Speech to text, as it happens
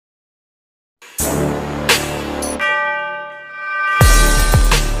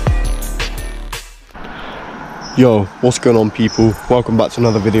Yo, what's going on people? Welcome back to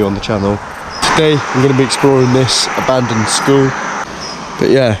another video on the channel. Today I'm going to be exploring this abandoned school.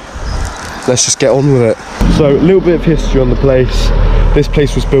 But yeah, let's just get on with it. So a little bit of history on the place. This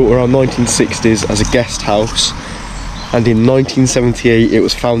place was built around 1960s as a guest house, and in 1978 it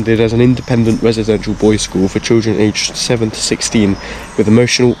was founded as an independent residential boys' school for children aged 7 to 16 with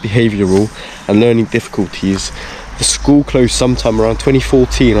emotional, behavioural and learning difficulties. The school closed sometime around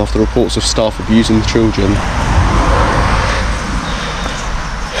 2014 after reports of staff abusing the children.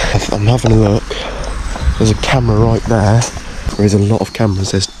 I'm having a look. There's a camera right there. There's a lot of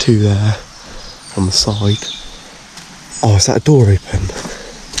cameras. There's two there on the side. Oh, is that a door open?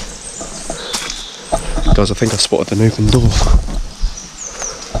 Guys, I think I spotted an open door.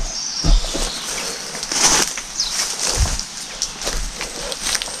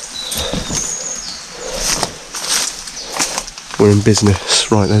 We're in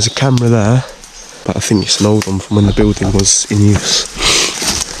business. Right, there's a camera there, but I think it's an old one from when the building was in use.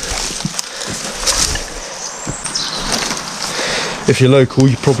 If you're local,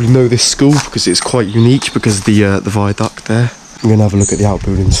 you probably know this school because it's quite unique because of the viaduct there. I'm going to have a look at the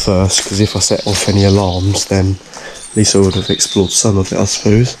outbuildings first, because if I set off any alarms, then at least I would have explored some of it, I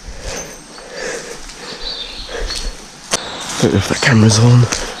suppose. Don't know if that camera's on.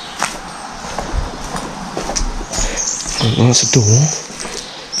 Oh, that's a door.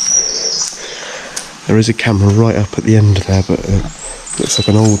 There is a camera right up at the end there, but it looks like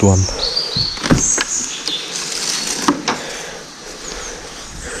an old one.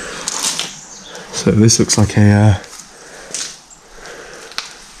 So this looks like a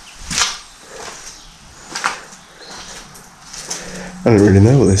I don't really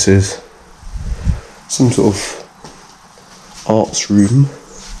know what this is. Some sort of arts room.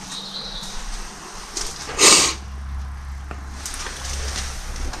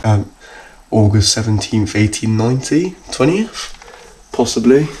 August 17th, 1890, 20th,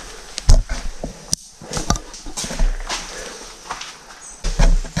 possibly.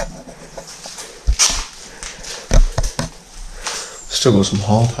 Still got some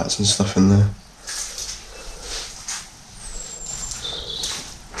hard hats and stuff in there.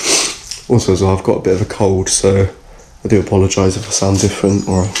 Also, as well, I've got a bit of a cold, so I do apologise if I sound different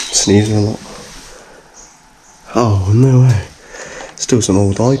or I'm sneezing a lot. Oh, no way. Still some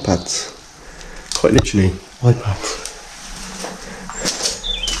old iPads. Quite literally, iPads.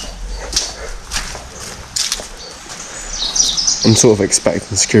 I'm sort of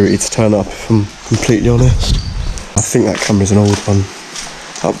expecting security to turn up, if I'm completely honest. I think that camera's an old one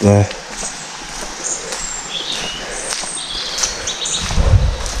up there.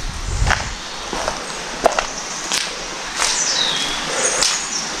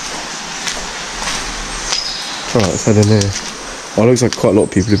 Alright, let's head in here. Oh, it looks like quite a lot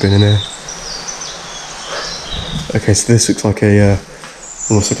of people have been in here. Okay, so this looks like a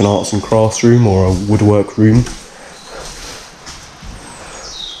almost like an arts and crafts room or a woodwork room.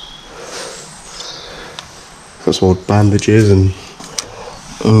 Got some old bandages and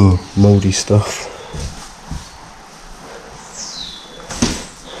mouldy stuff.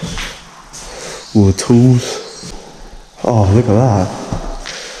 All the tools. Oh, look at that.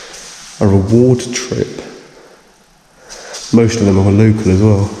 A reward trip. Most of them are local as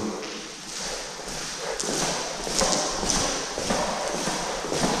well.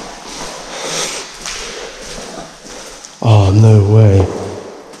 Oh, no way.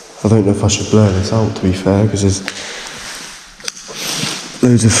 I don't know if I should blur this out, to be fair, because there's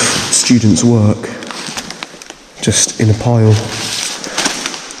loads of students' work just in a pile.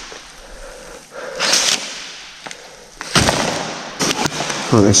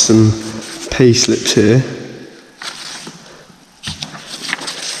 Right, there's some pay slips here.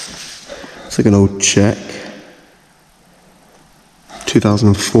 It's like an old check.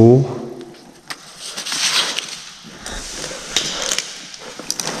 2004.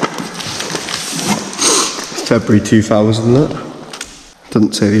 February 2000, that.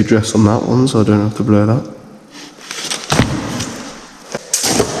 Doesn't say the address on that one, so I don't have to blur that.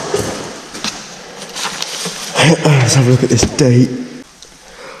 Let's have a look at this date.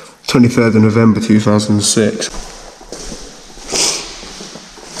 23rd of November 2006.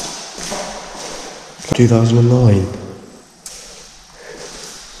 2009.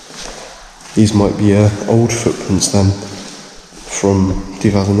 These might be old footprints then, from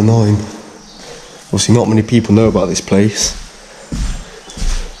 2009. Obviously not many people know about this place.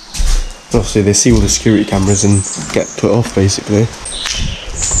 Obviously they see all the security cameras and get put off basically.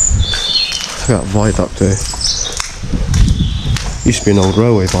 Look at that viaduct there. Used to be an old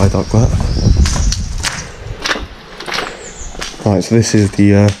railway viaduct, that. Right, so this is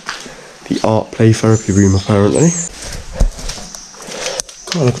the the art play therapy room apparently.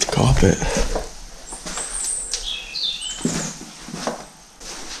 God, look at the carpet.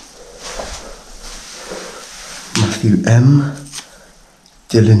 Matthew M,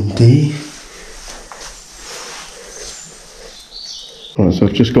 Dylan D. Right, so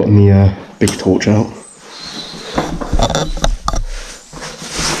I've just gotten the big torch out.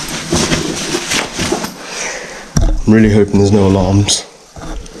 I'm really hoping there's no alarms.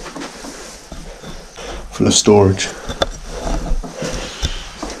 Full of storage.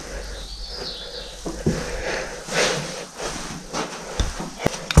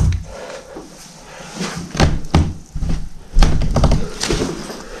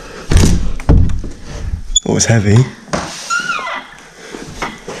 Oh, it's heavy.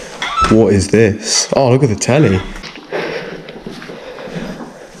 What is this? Oh, look at the telly.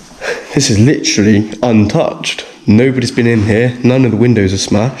 This is literally untouched. Nobody's been in here. None of the windows are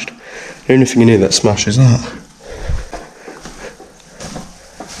smashed. The only thing in here that's smashed is that.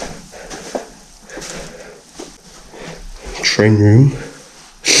 Train room.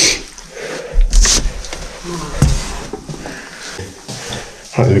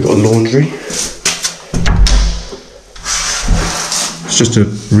 Right, we've got a laundry. It's just a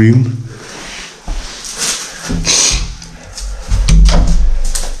room.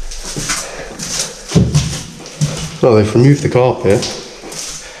 Oh, they've removed the carpet.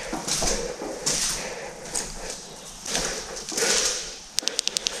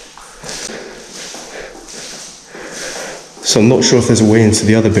 So I'm not sure if there's a way into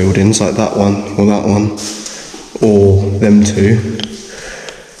the other buildings, like that one, or them two.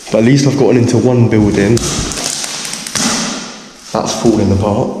 But at least I've gotten into one building. That's falling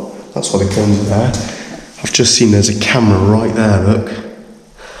apart. That's why the cones are there. I've just seen there's a camera right there, look,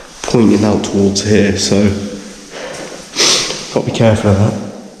 pointing out towards here, so got to be careful of that.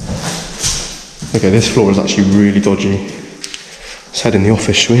 Okay, this floor is actually really dodgy. Let's head in the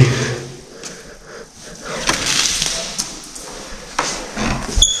office, shall we?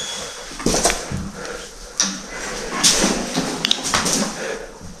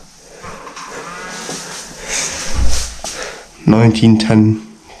 $19.10.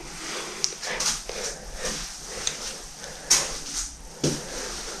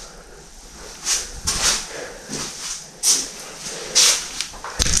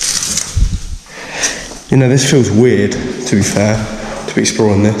 You know, this feels weird, to be fair, to be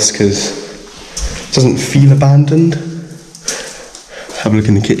exploring this, because it doesn't feel abandoned. Have a look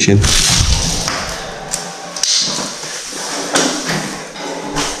in the kitchen.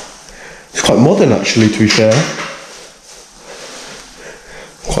 It's quite modern, actually, to be fair.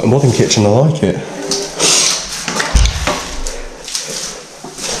 Quite a modern kitchen, I like it.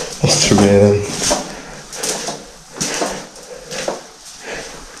 That's through here then.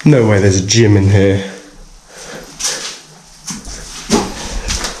 No way there's a gym in here.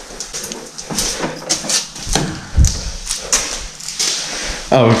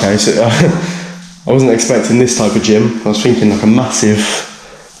 Oh, okay, so I wasn't expecting this type of gym. I was thinking like a massive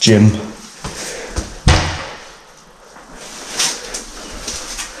gym.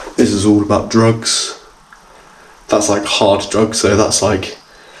 This is all about drugs. That's like hard drugs, so that's like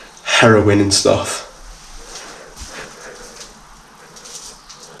heroin and stuff.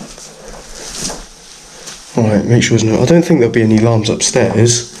 Alright, make sure there's no... I don't think there'll be any alarms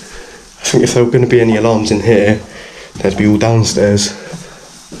upstairs. I think if there were going to be any alarms in here, they'd be all downstairs.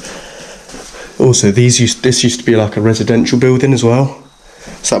 Also, this used to be like a residential building as well,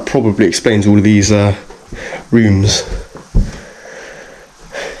 so that probably explains all of these rooms.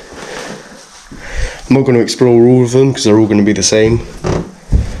 I'm not going to explore all of them because they're all going to be the same.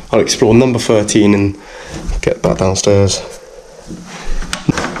 I'll explore number 13 and get back downstairs.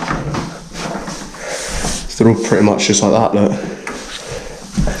 So they're all pretty much just like that, look.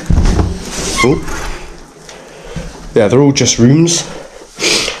 Oh. Yeah, they're all just rooms.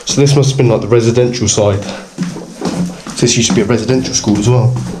 So this must have been like the residential side. So this used to be a residential school as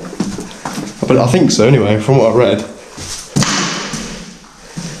well. But I think so anyway, from what I read.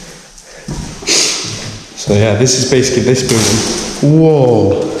 So yeah, this is basically this building.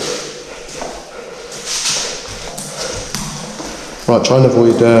 Whoa! Right, try and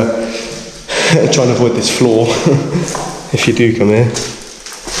avoid this floor if you do come here.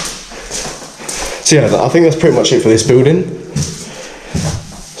 So yeah, I think that's pretty much it for this building.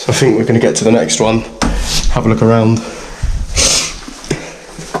 So I think we're going to get to the next one, have a look around.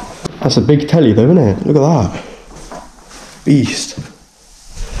 That's a big telly though, isn't it? Look at that. Beast.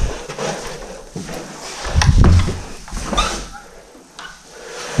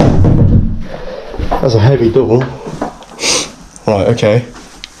 That's a heavy door. Right, okay.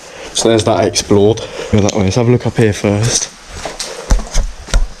 So there's that explored. Go that way. Let's have a look up here first.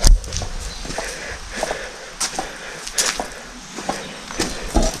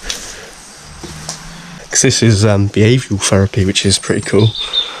 Because this is behavioural therapy, which is pretty cool.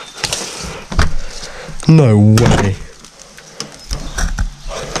 No way.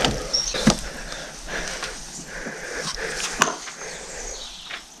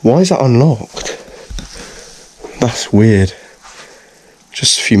 Why is that unlocked? That's weird.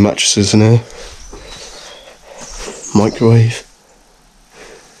 Just a few mattresses in here. Microwave.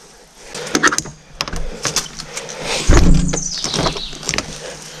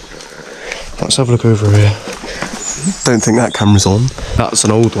 Let's have a look over here. Don't think that camera's on. That's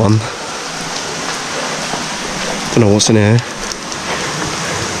an old one. Don't know what's in here.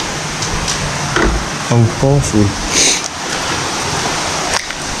 Old bathroom.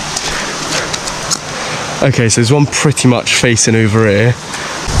 Okay, so there's one pretty much facing over here.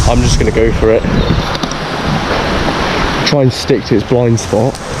 I'm just gonna go for it. Try and stick to its blind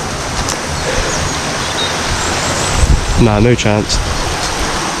spot. Nah, no chance.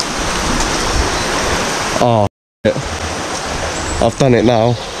 Oh, shit. I've done it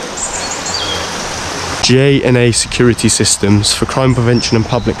now. J&A security systems for crime prevention and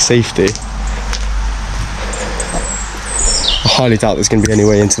public safety. I highly doubt there's going to be any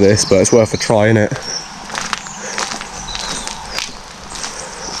way into this, but it's worth a try, innit?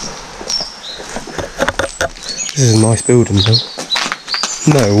 This is a nice building, though.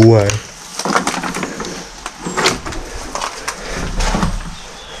 No way.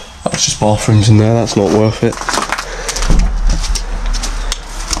 That's just bathrooms in there, that's not worth it.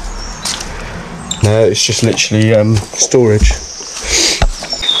 No, it's just literally storage.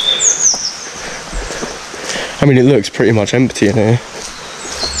 I mean, it looks pretty much empty in here.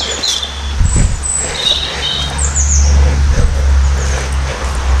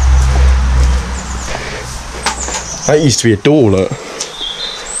 That used to be a door, look.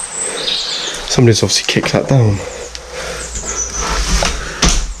 Somebody's obviously kicked that down.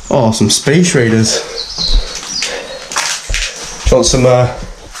 Oh, some Space Raiders. Do you want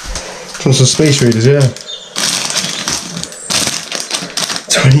some Space Raiders, yeah.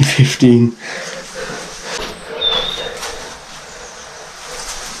 2015.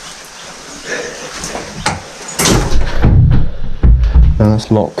 No,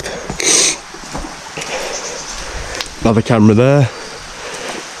 that's locked. Another camera there.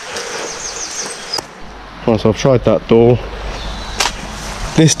 Right, so I've tried that door.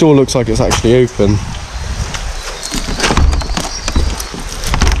 This door looks like it's actually open.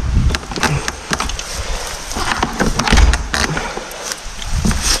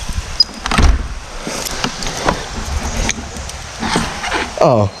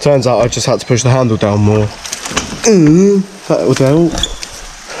 Oh, turns out I just had to push the handle down more. That would help.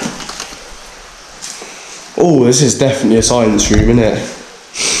 Oh, this is definitely a science room, isn't it?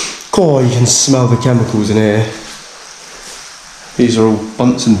 God, you can smell the chemicals in here. These are all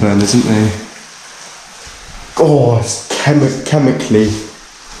Bunsen burners, aren't they? Oh, it's chemically.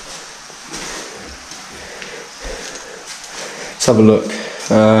 Let's have a look.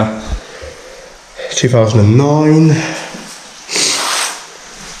 2009.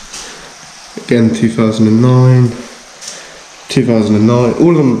 Again, 2009. 2009.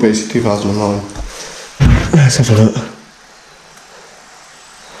 All of them are basically 2009. Let's have a look.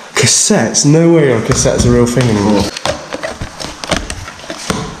 Cassettes? No way a cassette's a real thing anymore.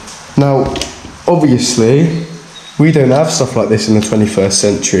 Now, obviously, we don't have stuff like this in the 21st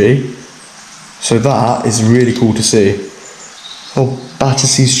century, so that is really cool to see. Oh,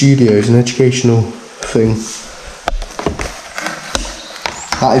 Battersea Studios, an educational thing.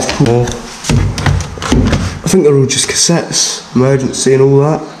 That is cool. I think they're all just cassettes, emergency and all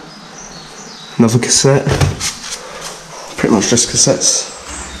that. Another cassette. Pretty much just cassettes.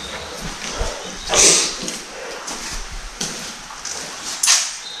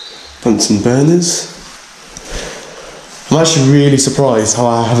 Bunsen burners. I'm actually really surprised how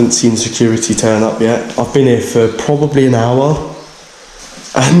I haven't seen security turn up yet. I've been here for probably an hour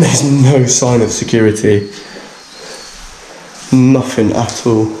and there's no sign of security. Nothing at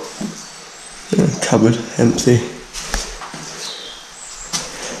all. Cupboard empty.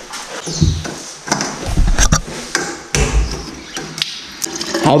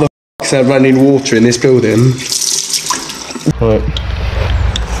 How the f*** is there running water in this building? Right,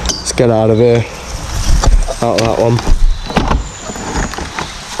 let's get out of here. Out of that one.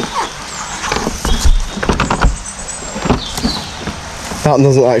 That one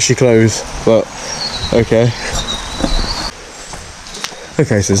doesn't actually close, but okay.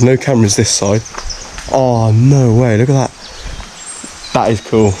 Okay, so there's no cameras this side. Oh, no way, look at that. That is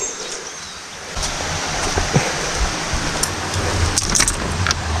cool.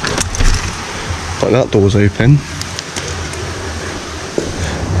 Like that door's open.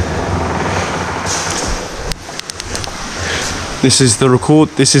 This is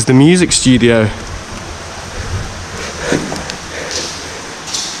the music studio.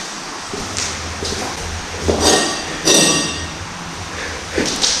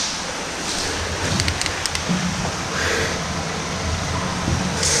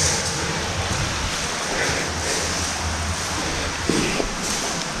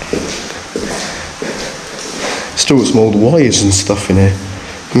 Still got some old wires and stuff in here.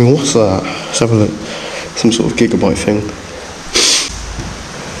 I mean, what's that? Let's have a look. Some sort of gigabyte thing.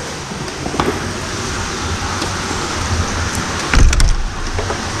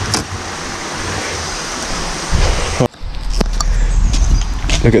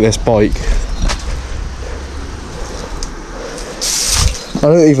 Look at this bike. I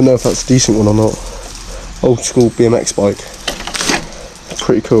don't even know if that's a decent one or not. Old school BMX bike.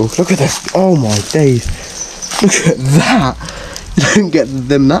 Pretty cool. Look at this. Oh my days. Look at that. You don't get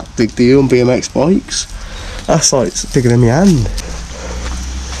them that big, do you, on BMX bikes? That's like bigger than my hand.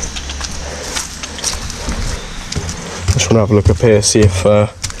 Just want to have a look up here, see if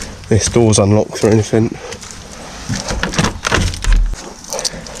this door's unlocked or anything.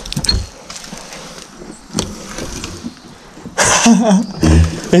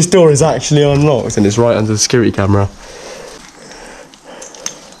 This door is actually unlocked and it's right under the security camera.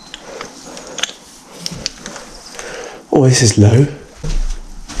 Oh, this is low.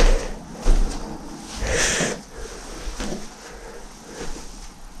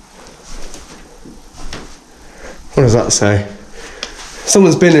 What does that say?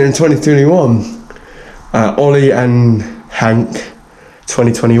 Someone's been here in 2021. Ollie and Hank,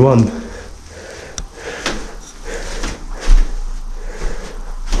 2021.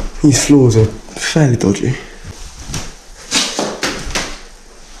 These floors are fairly dodgy.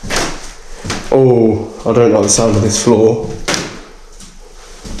 Oh, I don't like the sound of this floor.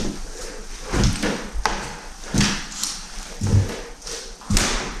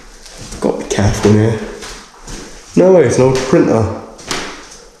 Got to be careful in here. No way, it's an old printer.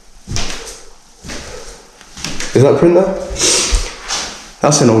 Is that a printer?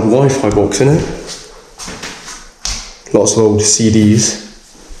 That's an old Wi-Fi box, isn't it? Lots of old CDs.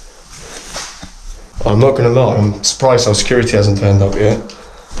 I'm not gonna lie, I'm surprised our security hasn't turned up yet.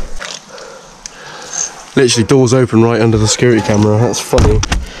 Literally doors open right under the security camera, that's funny.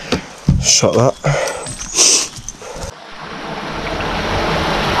 Shut that.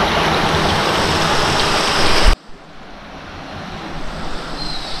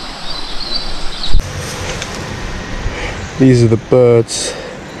 These are the birds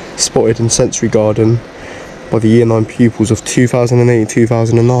spotted in Sensory Garden by the Year 9 pupils of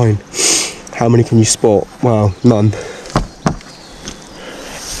 2008-2009. How many can you spot? Well, none.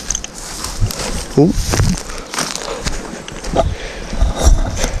 Ooh.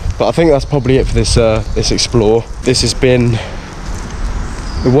 But I think that's probably it for this this explore. This has been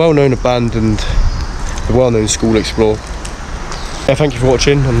the well-known abandoned, the well-known school explore. Yeah, thank you for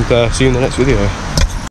watching and see you in the next video.